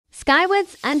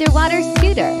Skywoods Underwater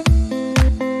Scooter.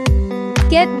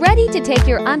 Get ready to take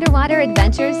your underwater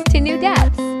adventures to new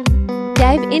depths.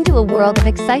 Dive into a world of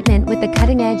excitement with the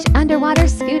cutting-edge underwater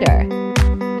scooter.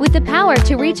 With the power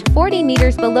to reach 40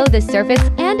 meters below the surface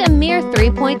and a mere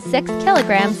 3.6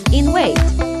 kilograms in weight.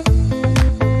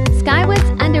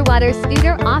 Skywoods Underwater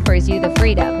Scooter offers you the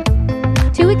freedom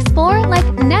to explore like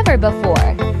never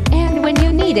before, and when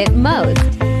you need it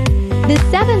most. The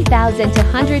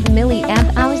 7,200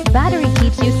 milliamp hours battery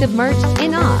keeps you submerged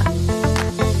in awe.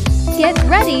 Get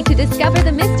ready to discover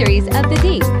the mysteries of the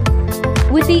deep.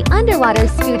 With the Underwater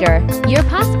Scooter, your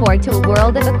passport to a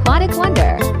world of aquatic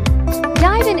wonder.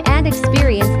 Dive in and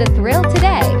experience the thrill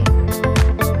today.